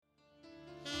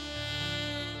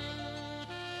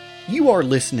You are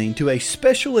listening to a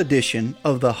special edition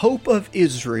of the Hope of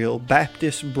Israel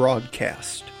Baptist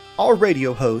broadcast. Our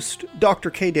radio host, Dr.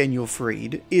 K. Daniel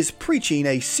Freed, is preaching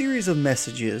a series of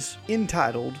messages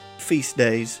entitled Feast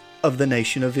Days of the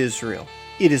Nation of Israel.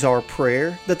 It is our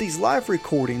prayer that these live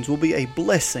recordings will be a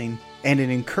blessing and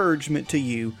an encouragement to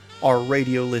you, our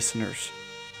radio listeners.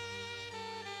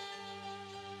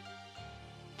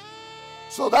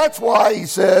 So that's why he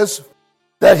says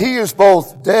that he is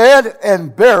both dead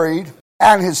and buried,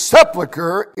 and his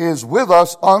sepulcher is with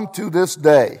us unto this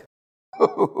day.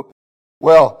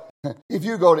 Well, if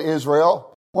you go to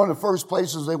Israel, one of the first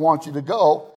places they want you to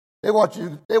go, they want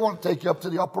to take you up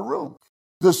to the upper room.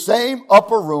 The same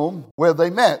upper room where they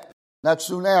met, not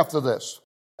soon after this,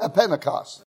 at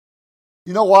Pentecost.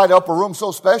 You know why the upper room's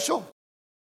so special?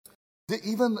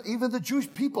 Even the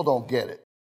Jewish people don't get it.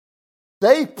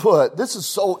 This is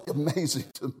so amazing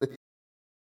to me.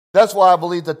 That's why I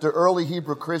believe that the early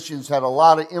Hebrew Christians had a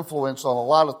lot of influence on a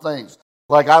lot of things.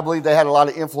 Like I believe they had a lot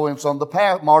of influence on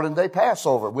the modern day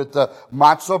Passover with the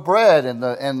matzah bread and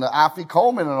the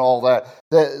afikomen and all that.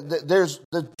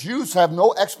 The Jews have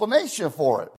no explanation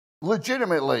for it,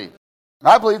 legitimately.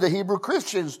 I believe the Hebrew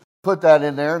Christians put that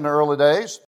in there in the early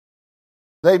days.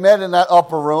 They met in that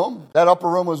upper room. That upper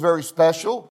room was very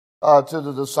special to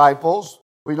the disciples.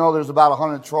 We know there's about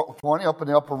 120 up in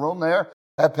the upper room there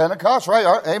at Pentecost,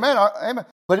 right? Amen, amen.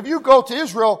 But if you go to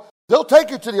Israel, they'll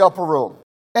take you to the upper room.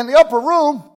 And the upper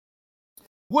room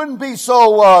wouldn't be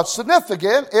so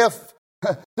significant if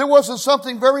there wasn't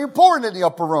something very important in the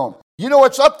upper room. You know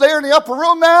what's up there in the upper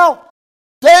room now?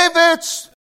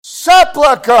 David's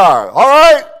sepulcher, all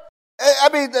right? I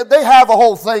mean, they have a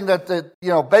whole thing that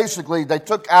basically they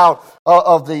took out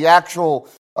of the actual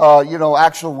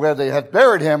where they had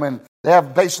buried him, and they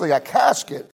have basically a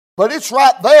casket. But it's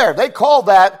right there. They call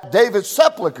that David's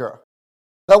sepulcher.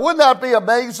 Now, wouldn't that be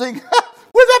amazing? Wouldn't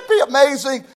that be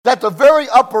amazing that the very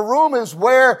upper room is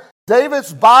where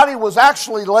David's body was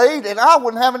actually laid? And I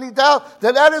wouldn't have any doubt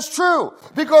that that is true,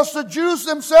 because the Jews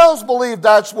themselves believe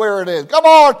that's where it is. Come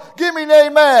on, give me an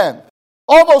amen.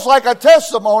 Almost like a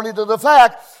testimony to the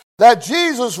fact that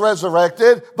Jesus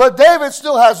resurrected, but David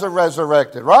still hasn't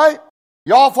resurrected, right?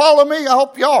 Y'all follow me? I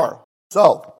hope you are.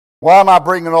 So, why am I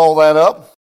bringing all that up?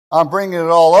 I'm bringing it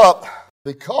all up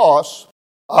because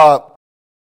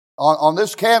on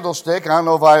this candlestick, I don't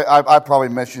know if I probably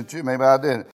mentioned it to you, maybe I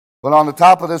didn't, but on the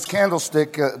top of this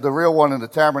candlestick, the real one in the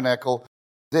tabernacle,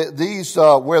 these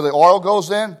where the oil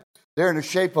goes in, they're in the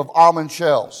shape of almond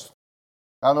shells.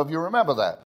 I don't know if you remember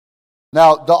that.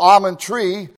 Now, the almond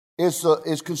tree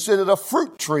is considered a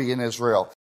fruit tree in Israel,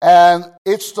 and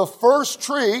it's the first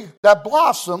tree that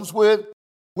blossoms with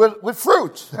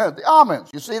fruit, the almonds.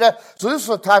 You see that? So this is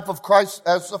a type of Christ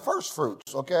as the first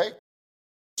fruits, okay?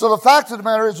 So the fact of the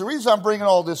matter is, the reason I'm bringing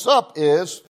all this up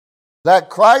is that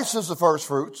Christ is the first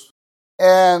fruits,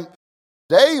 and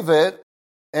David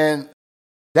and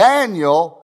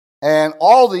Daniel and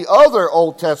all the other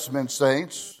Old Testament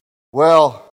saints,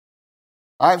 well,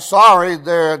 I'm sorry,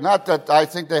 they're not that I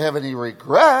think they have any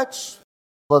regrets,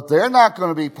 but they're not going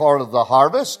to be part of the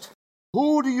harvest.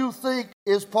 Who do you think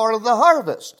is part of the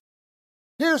harvest?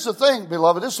 Here's the thing,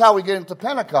 beloved. This is how we get into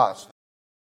Pentecost.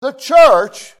 The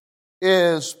church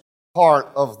is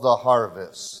part of the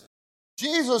harvest.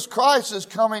 Jesus Christ is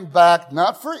coming back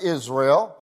not for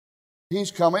Israel.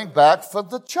 He's coming back for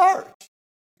the church.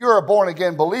 You're a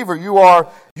born-again believer. You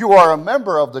are a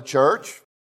member of the church.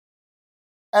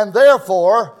 And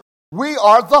therefore, we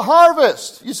are the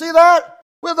harvest. You see that?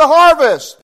 We're the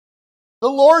harvest. The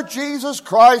Lord Jesus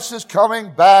Christ is coming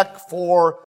back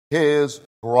for his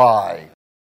bride.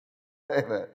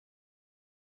 Amen.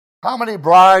 How many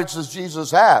brides does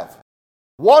Jesus have?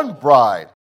 One bride.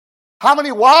 How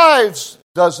many wives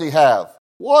does he have?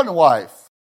 One wife.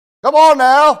 Come on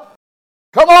now.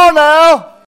 Come on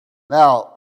now.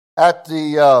 Now, at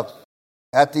the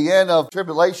end of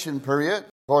tribulation period,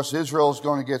 of course, Israel is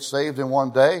going to get saved in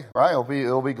one day, right?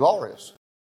 It'll be glorious.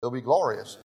 It'll be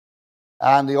glorious.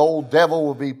 And the old devil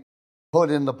will be put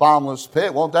in the bottomless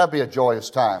pit. Won't that be a joyous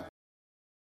time?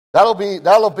 That'll be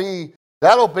the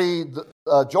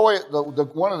joy.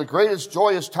 One of the greatest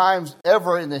joyous times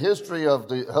ever in the history of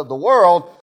the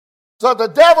world. So the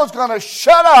devil's going to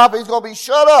shut up. He's going to be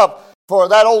shut up for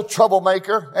that old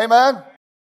troublemaker. Amen.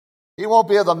 He won't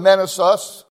be able to menace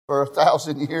us for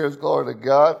 1,000 years. Glory to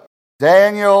God.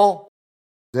 Daniel,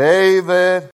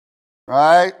 David,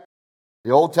 right? The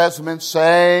Old Testament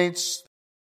saints.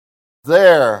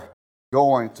 They're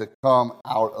going to come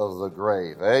out of the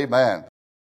grave. Amen.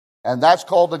 And that's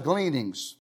called the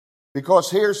gleanings. Because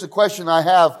here's the question I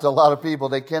have to a lot of people.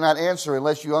 They cannot answer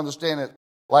unless you understand it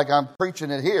like I'm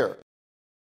preaching it here.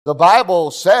 The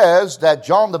Bible says that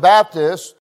John the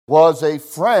Baptist was a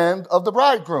friend of the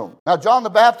bridegroom. Now, John the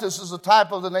Baptist is a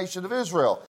type of the nation of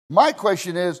Israel. My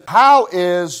question is, how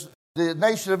is the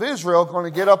nation of Israel going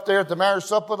to get up there at the marriage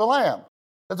supper of the Lamb?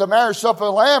 At the marriage supper of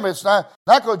the Lamb, it's not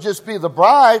going to just be the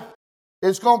bride.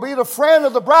 It's going to be the friend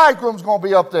of the bridegroom's going to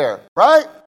be up there, right?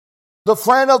 The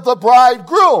friend of the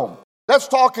bridegroom. That's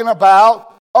talking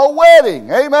about a wedding,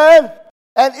 amen?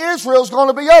 And Israel's going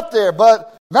to be up there,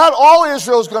 but not all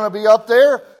Israel's going to be up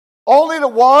there. Only the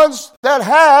ones that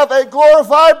have a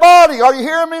glorified body. Are you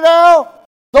hearing me now?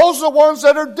 Those are the ones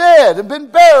that are dead and been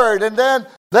buried, and then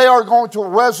they are going to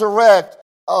resurrect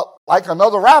like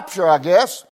another rapture, I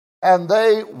guess, and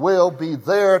they will be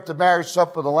there at the marriage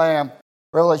supper of the Lamb,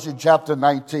 Revelation chapter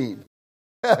 19.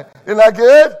 Isn't that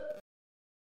good?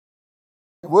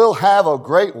 We'll have a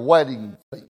great wedding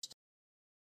feast.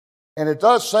 And it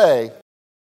does say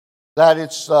that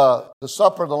it's the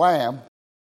supper of the Lamb,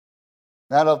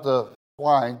 not of the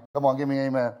swine. Come on, give me an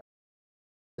amen.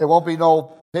 There won't be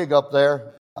no pig up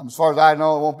there. As far as I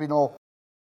know, there won't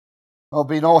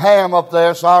be no ham up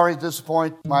there. Sorry to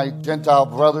disappoint my Gentile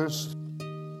brothers.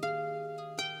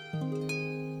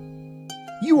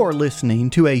 You are listening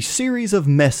to a series of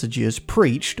messages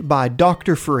preached by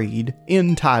Dr. Freed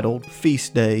entitled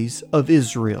Feast Days of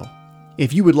Israel.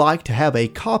 If you would like to have a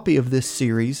copy of this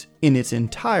series in its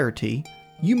entirety,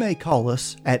 you may call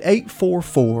us at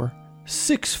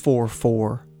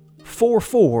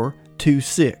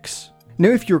 844-644-4426. Now,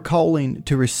 if you're calling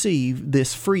to receive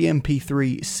this free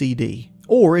MP3 CD,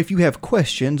 or if you have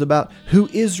questions about who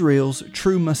Israel's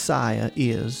true Messiah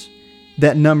is,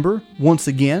 that number, once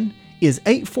again, is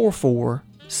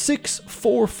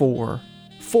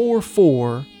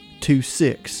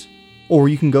 844-644-4426. Or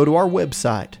you can go to our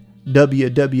website,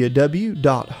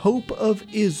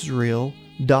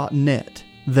 www.hopeofisrael.net.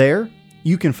 There,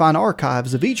 you can find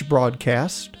archives of each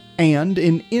broadcast and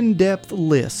an in-depth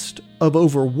list of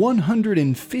over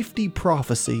 150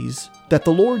 prophecies that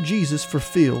the Lord Jesus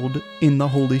fulfilled in the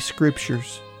Holy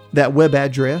Scriptures. That web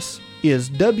address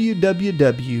is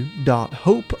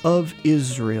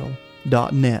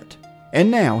www.hopeofisrael.net. And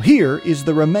now, here is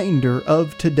the remainder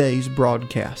of today's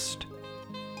broadcast.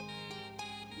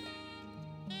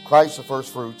 Christ the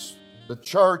first fruits, the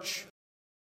church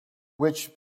which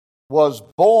was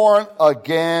born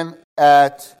again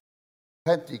at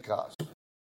Pentecost.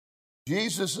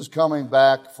 Jesus is coming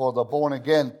back for the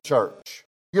born-again church.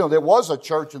 You know, there was a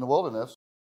church in the wilderness.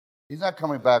 He's not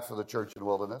coming back for the church in the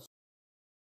wilderness.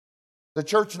 The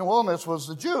church in the wilderness was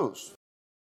the Jews.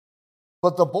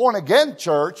 But the born-again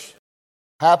church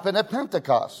happened at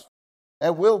Pentecost.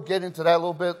 And we'll get into that a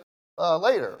little bit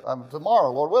later,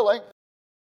 tomorrow, Lord willing.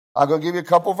 I'm going to give you a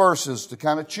couple verses to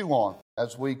kind of chew on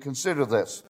as we consider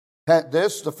this.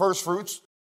 The first fruits.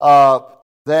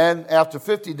 Then after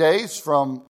 50 days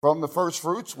from the first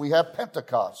fruits, we have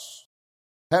Pentecost.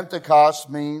 Pentecost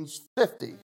means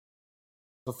 50.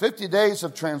 So 50 days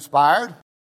have transpired.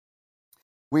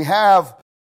 We have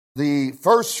the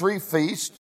first three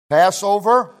feasts,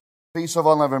 Passover, Feast of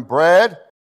Unleavened Bread,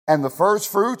 and the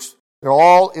first fruits. They're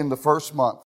all in the first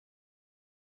month.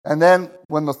 And then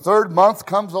when the third month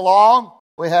comes along,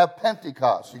 we have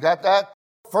Pentecost. You got that?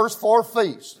 First four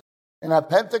feasts. And at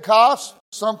Pentecost,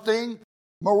 something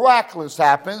miraculous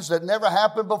happens that never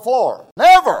happened before.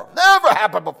 Never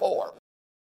happened before.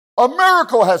 A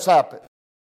miracle has happened.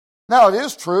 Now, it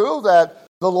is true that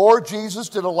the Lord Jesus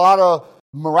did a lot of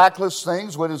miraculous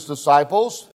things with his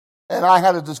disciples. And I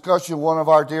had a discussion with one of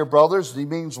our dear brothers. He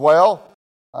means well.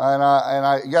 You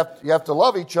have to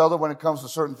love each other when it comes to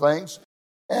certain things.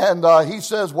 And he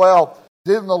says, well,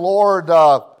 didn't the Lord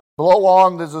blow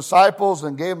on the disciples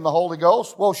and gave them the Holy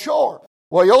Ghost? Well, sure.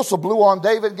 Well, he also blew on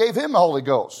David and gave him the Holy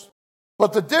Ghost.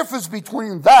 But the difference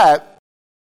between that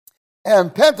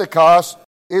and Pentecost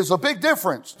is a big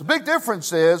difference. The big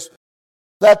difference is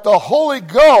that the Holy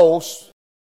Ghost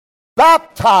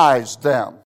baptized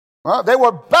them. They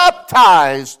were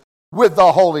baptized with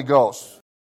the Holy Ghost.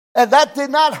 And that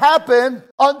did not happen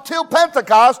until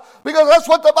Pentecost, because that's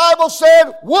what the Bible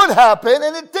said would happen,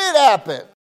 and it did happen.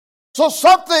 So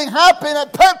something happened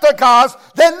at Pentecost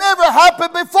that never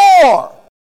happened before.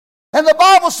 And the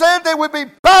Bible said they would be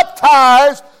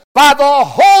baptized by the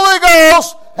Holy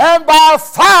Ghost and by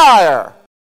fire.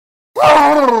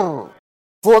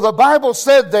 For the Bible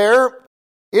said there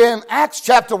in Acts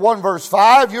chapter 1 verse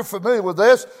 5, you're familiar with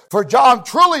this, for John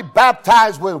truly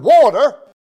baptized with water.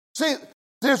 See,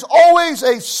 there's always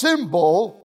a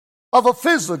symbol of a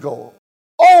physical,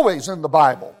 always in the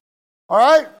Bible. All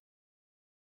right?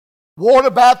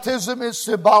 Water baptism is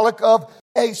symbolic of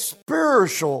a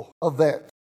spiritual event.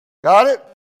 Got it?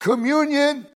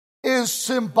 Communion is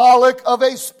symbolic of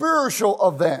a spiritual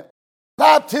event.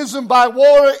 Baptism by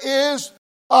water is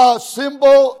a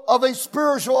symbol of a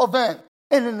spiritual event.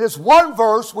 And in this one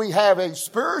verse, we have a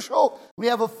spiritual, we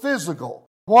have a physical.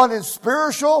 One is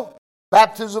spiritual,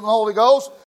 baptism of the Holy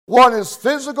Ghost. One is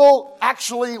physical,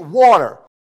 actually water.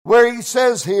 Where he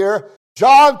says here,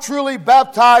 John truly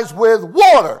baptized with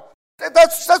water.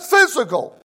 That's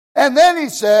physical. And then he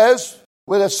says,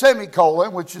 with a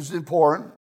semicolon, which is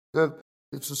important,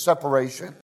 it's a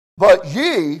separation. But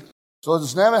ye, so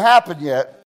this never happened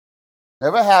yet,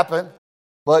 never happened,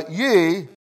 but ye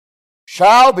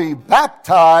shall be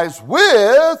baptized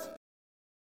with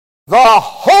the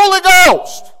Holy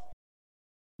Ghost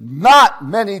not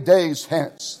many days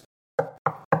hence.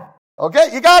 Okay,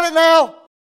 you got it now?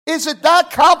 Is it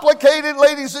that complicated,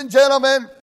 ladies and gentlemen,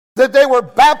 that they were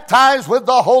baptized with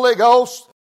the Holy Ghost?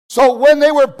 So when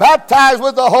they were baptized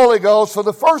with the Holy Ghost, for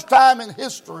the first time in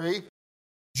history,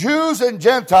 Jews and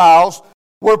Gentiles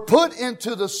were put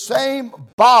into the same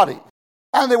body.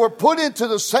 And they were put into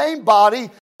the same body,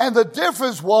 and the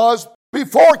difference was,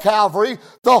 before Calvary,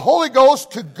 the Holy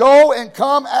Ghost could go and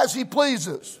come as he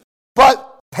pleases.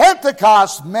 But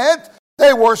Pentecost meant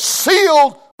they were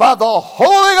sealed by the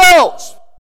Holy Ghost,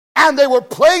 and they were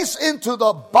placed into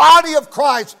the body of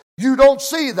Christ. You don't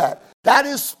see that. That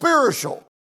is spiritual.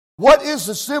 What is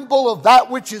the symbol of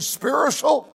that which is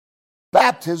spiritual?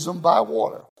 Baptism by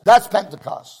water. That's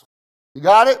Pentecost. You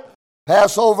got it?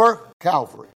 Passover,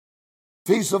 Calvary.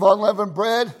 Feast of unleavened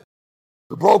bread,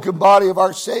 the broken body of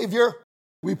our Savior.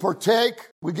 We partake,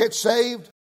 we get saved,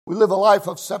 we live a life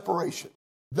of separation.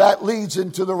 That leads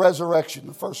into the resurrection,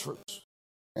 the first fruits.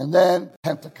 And then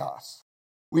Pentecost.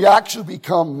 We actually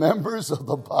become members of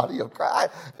the body of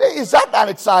Christ. Is that not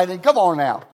exciting? Come on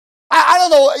now. I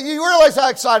don't know. You realize how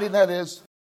exciting that is?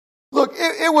 Look,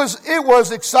 it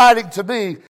was exciting to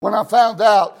me when I found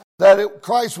out that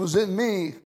Christ was in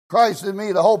me, Christ in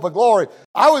me, the hope of glory.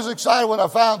 I was excited when I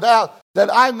found out that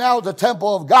I'm now the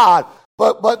temple of God.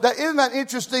 But isn't that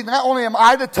interesting? Not only am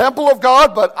I the temple of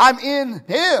God, but I'm in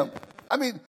Him. I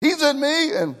mean, He's in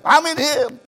me and I'm in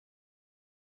Him.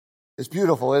 It's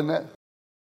beautiful, isn't it?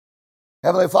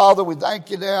 Heavenly Father, we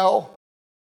thank you now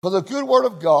for the good word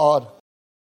of God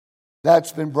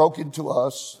that's been broken to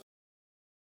us.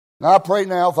 And I pray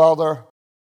now, Father,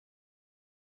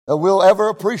 that we'll ever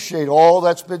appreciate all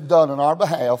that's been done on our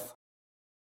behalf.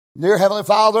 Dear Heavenly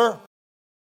Father,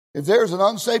 if there's an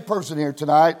unsaved person here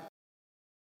tonight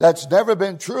that's never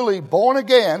been truly born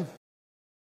again,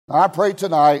 I pray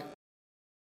tonight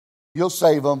you'll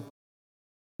save them.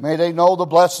 May they know the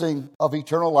blessing of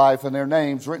eternal life and their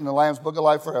names written in the Lamb's Book of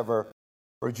Life forever.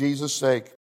 For Jesus'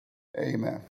 sake,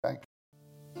 amen. Thank you.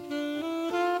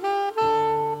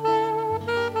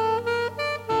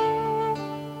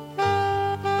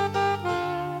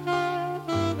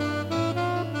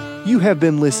 You have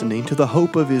been listening to the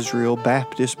Hope of Israel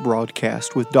Baptist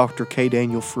broadcast with Dr. K.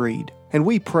 Daniel Fried, and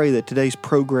we pray that today's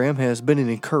program has been an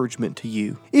encouragement to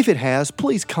you. If it has,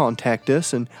 please contact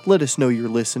us and let us know you're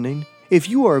listening. If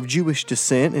you are of Jewish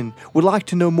descent and would like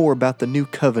to know more about the new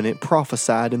covenant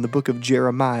prophesied in the book of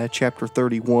Jeremiah chapter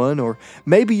 31, or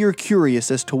maybe you're curious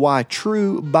as to why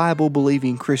true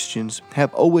Bible-believing Christians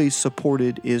have always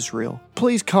supported Israel,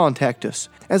 please contact us.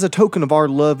 As a token of our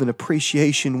love and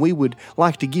appreciation, we would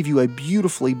like to give you a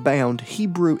beautifully bound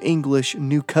Hebrew-English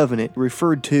New Covenant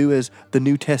referred to as the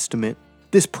New Testament.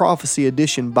 This Prophecy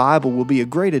Edition Bible will be a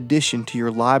great addition to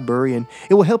your library, and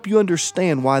it will help you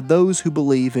understand why those who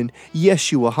believe in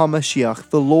Yeshua HaMashiach,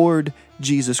 the Lord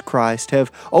Jesus Christ,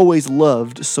 have always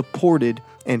loved, supported,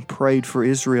 and prayed for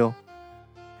Israel.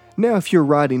 Now, if you're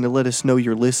writing to let us know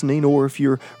you're listening, or if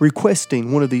you're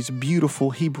requesting one of these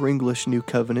beautiful Hebrew-English New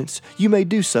Covenants, you may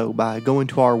do so by going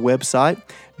to our website,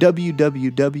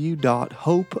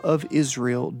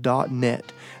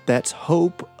 www.hopeofisrael.net. That's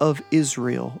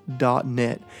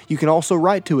hopeofisrael.net. You can also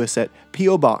write to us at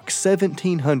P.O. Box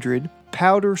 1700,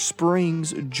 Powder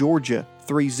Springs, Georgia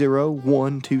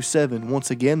 30127.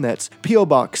 Once again, that's P.O.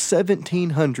 Box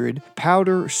 1700,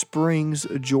 Powder Springs,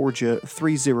 Georgia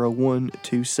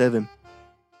 30127.